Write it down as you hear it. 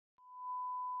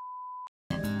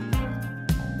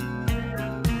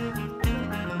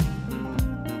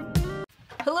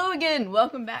Hello again,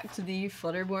 welcome back to the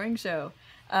Flutter Boring Show.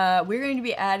 We're going to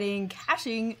be adding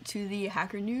caching to the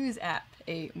Hacker News app,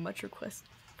 a much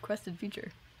requested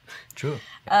feature. True.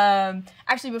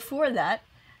 Actually, before that,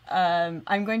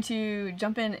 I'm going to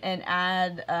jump in and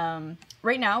add,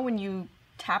 right now when you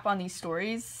tap on these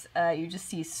stories, you just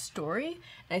see story.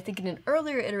 And I think in an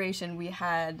earlier iteration we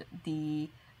had the,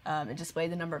 it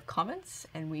displayed the number of comments,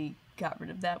 and we got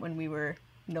rid of that when we were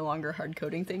no longer hard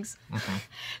coding things. Mm-hmm.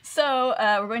 So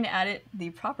we're going to add it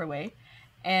the proper way.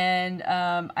 And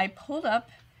I pulled up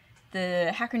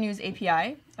the Hacker News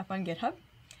API up on GitHub,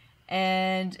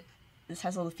 and this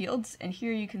has all the fields. And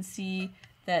here you can see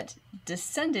that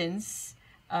descendants,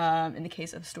 in the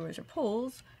case of stories or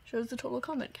polls, shows the total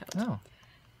comment count. Oh,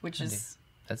 which handy. Is,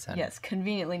 that's handy. Yes,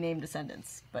 conveniently named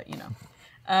descendants, but you know.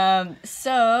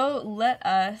 So let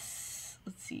us,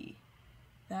 let's see.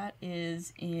 That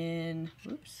is in,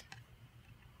 whoops.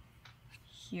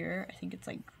 Here, I think it's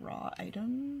like draw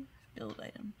item, build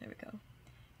item, there we go.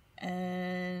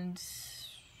 And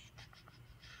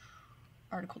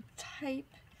article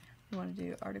type, we want to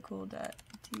do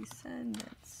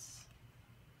article.descendants.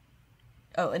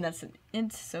 Oh, and that's an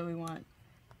int, so we want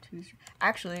to,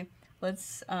 actually,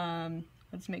 let's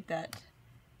make that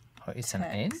Oh, it's text.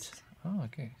 an int? Oh,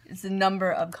 okay. It's the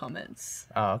number of comments.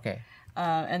 Oh, okay.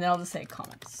 And then I'll just say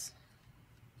comments.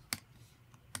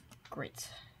 Great.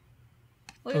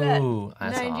 Look at Ooh,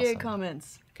 that. that's 98 awesome.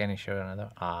 comments. Can you show another?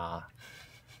 Ah,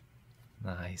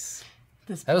 nice.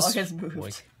 This That blog was has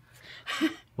moved.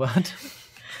 What?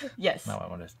 Yes. No, I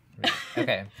want to read it.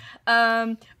 Okay.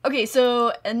 Okay,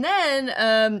 so, and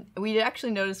then we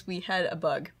actually noticed we had a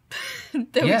bug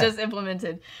that we just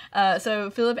implemented. So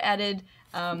Filip added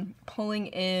pulling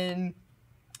in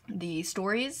the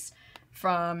stories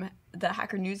from the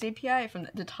Hacker News API, from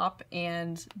the top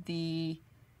and the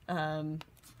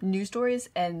news stories.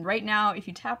 And right now, if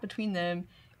you tap between them,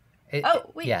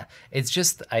 wait. Yeah, it's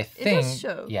just, I think, it does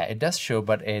show. Yeah, it does show,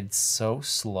 but it's so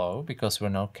slow because we're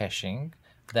not caching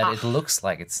that it looks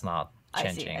like it's not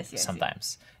changing I see.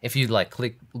 sometimes. If you like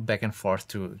click back and forth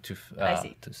to I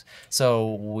see.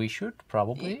 So we should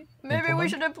probably Maybe we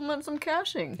should implement some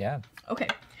caching. Yeah. Okay.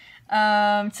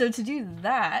 So to do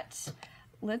that,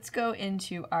 let's go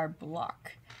into our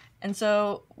block. And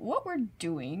so what we're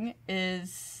doing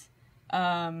is,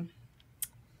 so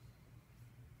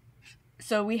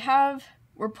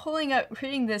we're pulling up,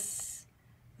 hitting this,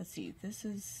 let's see, this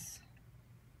is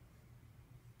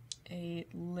a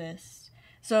list.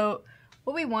 So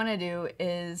what we want to do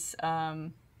is,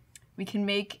 we can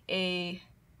make I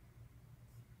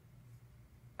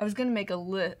was going to make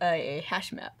a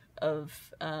hash map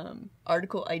of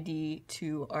article ID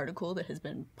to article that has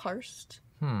been parsed.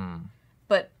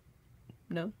 But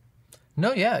no.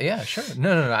 No, yeah, sure.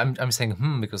 No. I'm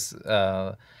saying because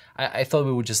I thought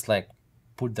we would just like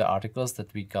put the articles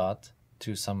that we got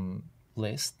to some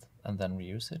list and then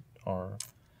reuse it, or.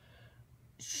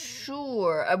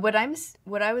 Sure. What I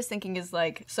was thinking is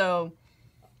like, so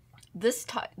this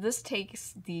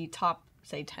takes the top,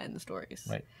 say, 10 stories.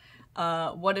 Right.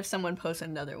 What if someone posts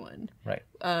another one? Right.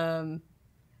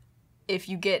 If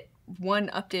you get one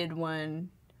updated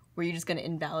one, were you just going to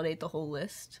invalidate the whole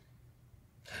list?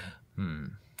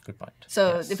 Good point.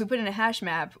 So yes. if we put in a hash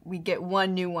map, we get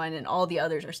one new one and all the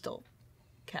others are still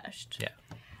cached. Yeah.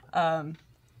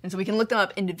 And so we can look them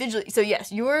up individually. So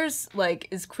yes, yours like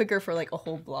is quicker for like a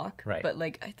whole block. Right. But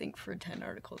like I think for 10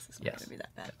 articles, it's not going to be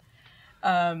that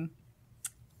bad.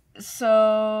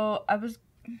 So I'm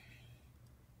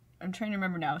trying to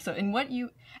remember now. So in what you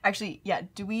actually, yeah,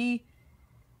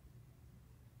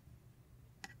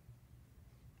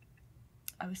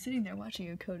 I was sitting there watching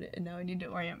you code it, and now I need to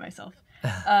orient myself.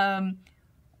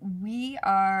 We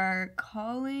are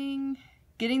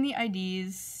getting the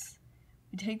IDs.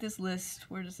 We take this list.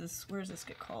 Where does this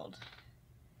get called?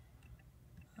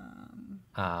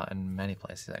 In many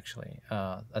places actually.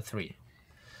 A 3.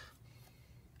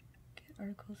 Get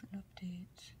articles and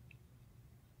update.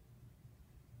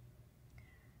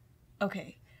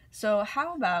 Okay, so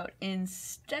how about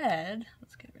instead?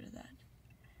 Let's get rid of that.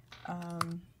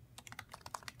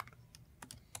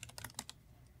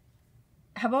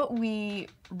 How about we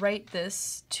write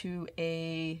this to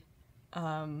a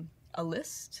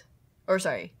list? Or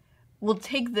sorry, we'll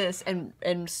take this and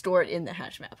store it in the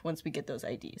hash map once we get those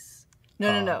IDs.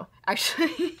 No.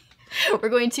 Actually, we're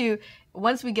going to,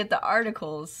 once we get the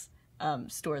articles,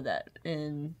 store that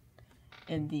in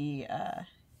the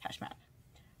hash map.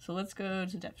 So let's go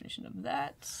to definition of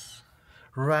that.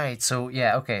 Right. So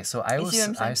yeah. Okay. So I You see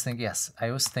what I'm saying?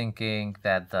 was thinking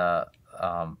that the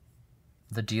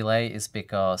the delay is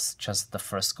because just the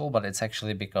first call, but it's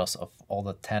actually because of all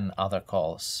the 10 other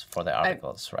calls for the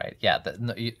articles, right? Yeah,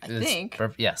 I think.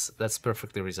 Yes, that's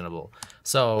perfectly reasonable.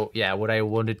 So yeah, what I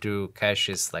wanted to cache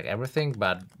is like everything,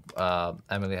 but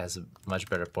Emily has a much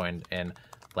better point in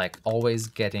like always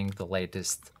getting the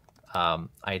latest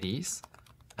IDs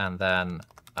and then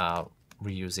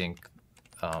reusing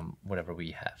whatever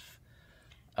we have.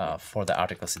 For the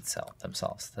articles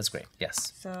themselves. That's great.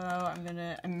 Yes. So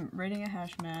I'm writing a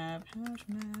hash map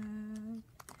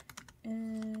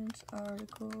and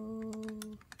article,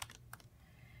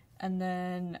 and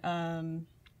then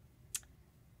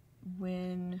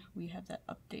when we have that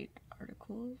update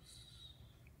articles.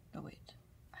 Oh wait,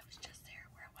 I was just there.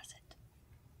 Where was it?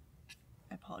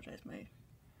 I apologize. My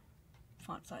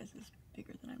font size is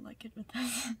bigger than I like it with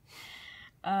this.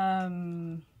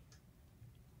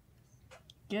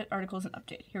 Get articles and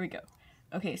update. Here we go.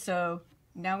 Okay, so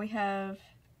now we have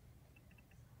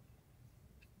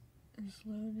is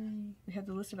loading. We have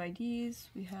the list of IDs.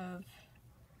 We have.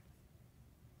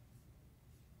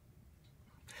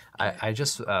 I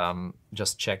just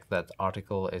checked that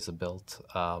article is a built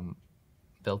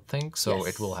thing, so Yes.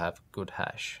 it will have good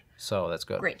hash. So that's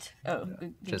good. Great. Oh,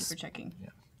 thank you for checking.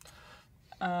 Yeah.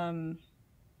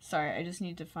 Sorry, I just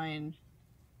need to find.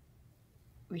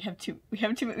 We have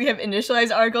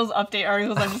initialized articles, update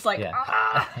articles. I'm just like,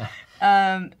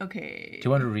 Yeah. Okay. Do you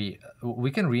want to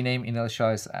we can rename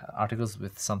initialize articles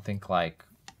with something like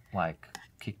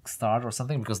kickstart or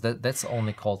something, because that's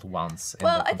only called once.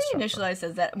 Well, I think initialize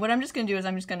says that. What I'm just going to do is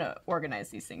I'm just going to organize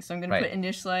these things. So I'm going to put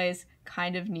initialize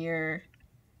kind of near.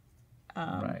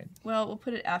 Right. Well, we'll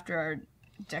put it after our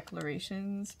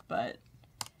declarations, but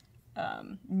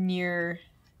near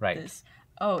this.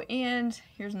 Oh, and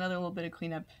here's another little bit of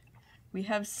cleanup. We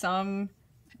have some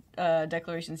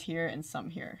declarations here and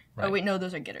some here. Right. Oh, wait, no,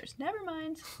 those are getters. Never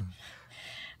mind.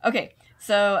 Okay,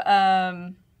 so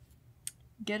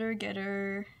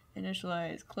getter,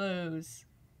 initialize, close,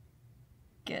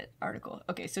 get article.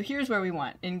 Okay, so here's where we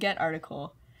want. In get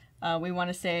article, we want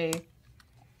to say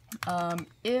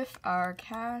if our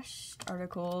cached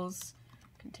articles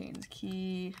contains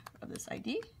key of this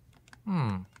ID.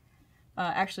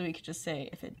 Actually, we could just say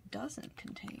if it doesn't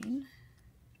contain,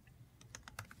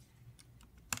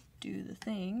 do the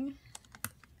thing.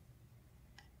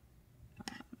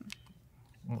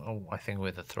 I think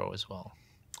with a throw as well.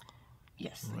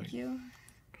 Yes, thank you.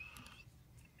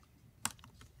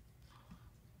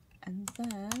 And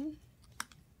then,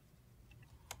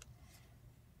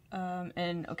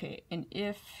 and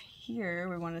if here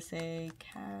we want to say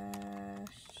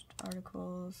cached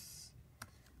articles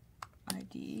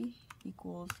ID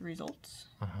equals results.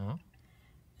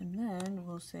 And then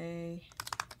we'll say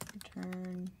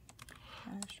return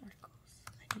cached articles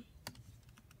ID.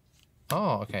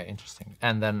 Oh, okay, interesting.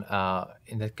 And then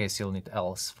in that case, you'll need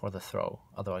else for the throw.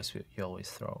 Otherwise, you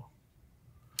always throw.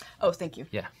 Oh, thank you.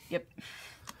 Yeah. Yep.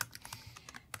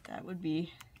 That would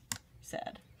be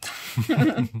sad.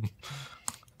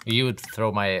 You would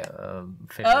throw my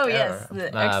favorite error. Yes,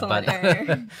 the excellent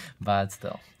error. But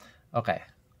still. Okay.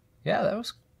 Yeah, that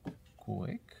was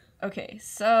quick. Okay,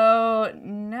 so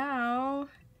now,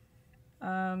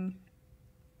 hooray,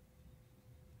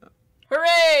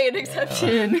 an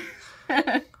exception.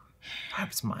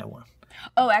 That's my one.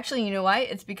 Oh, actually, you know why?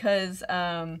 It's because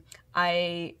I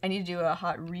need to do a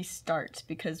hot restart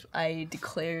because I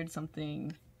declared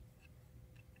something.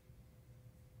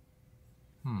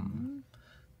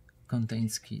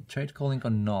 Contains key. Trade calling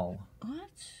on null. What?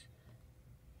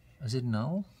 Is it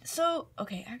null? So,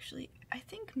 okay, actually, I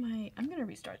think I'm gonna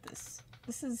restart this.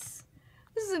 This is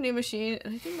a new machine,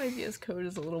 and I think my VS Code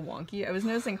is a little wonky. I was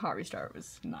noticing hot restart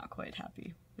was not quite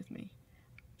happy with me.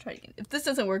 Try it again. If this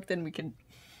doesn't work, then we can.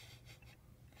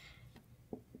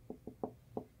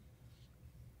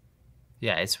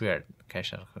 Yeah, it's weird.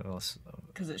 Cache articles.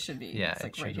 Because it should be. Yeah, it's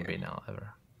like it shouldn't right be here. now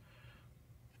ever.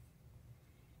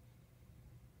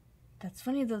 That's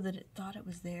funny though that it thought it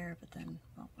was there, but then,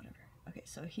 well, whatever. Okay,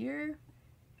 so here.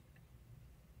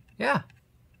 Yeah.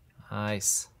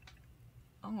 Nice.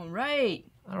 All right.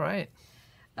 All right.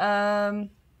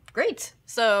 Great.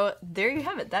 So there you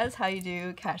have it. That is how you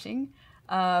do caching.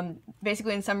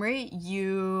 Basically, in summary,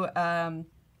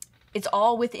 it's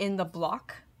all within the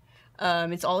block.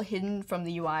 It's all hidden from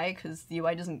the UI because the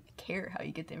UI doesn't care how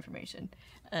you get the information.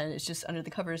 And it's just under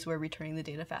the covers we're returning the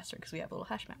data faster because we have a little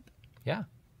hash map. Yeah.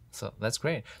 So that's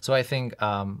great. So I think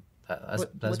that's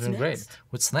been great.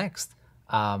 What's next?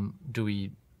 Do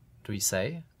we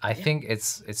say? I think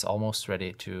it's almost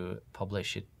ready to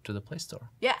publish it to the Play Store.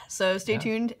 Yeah. So stay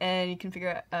tuned, and you can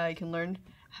figure out you can learn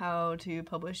how to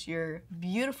publish your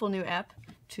beautiful new app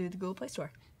to the Google Play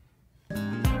Store.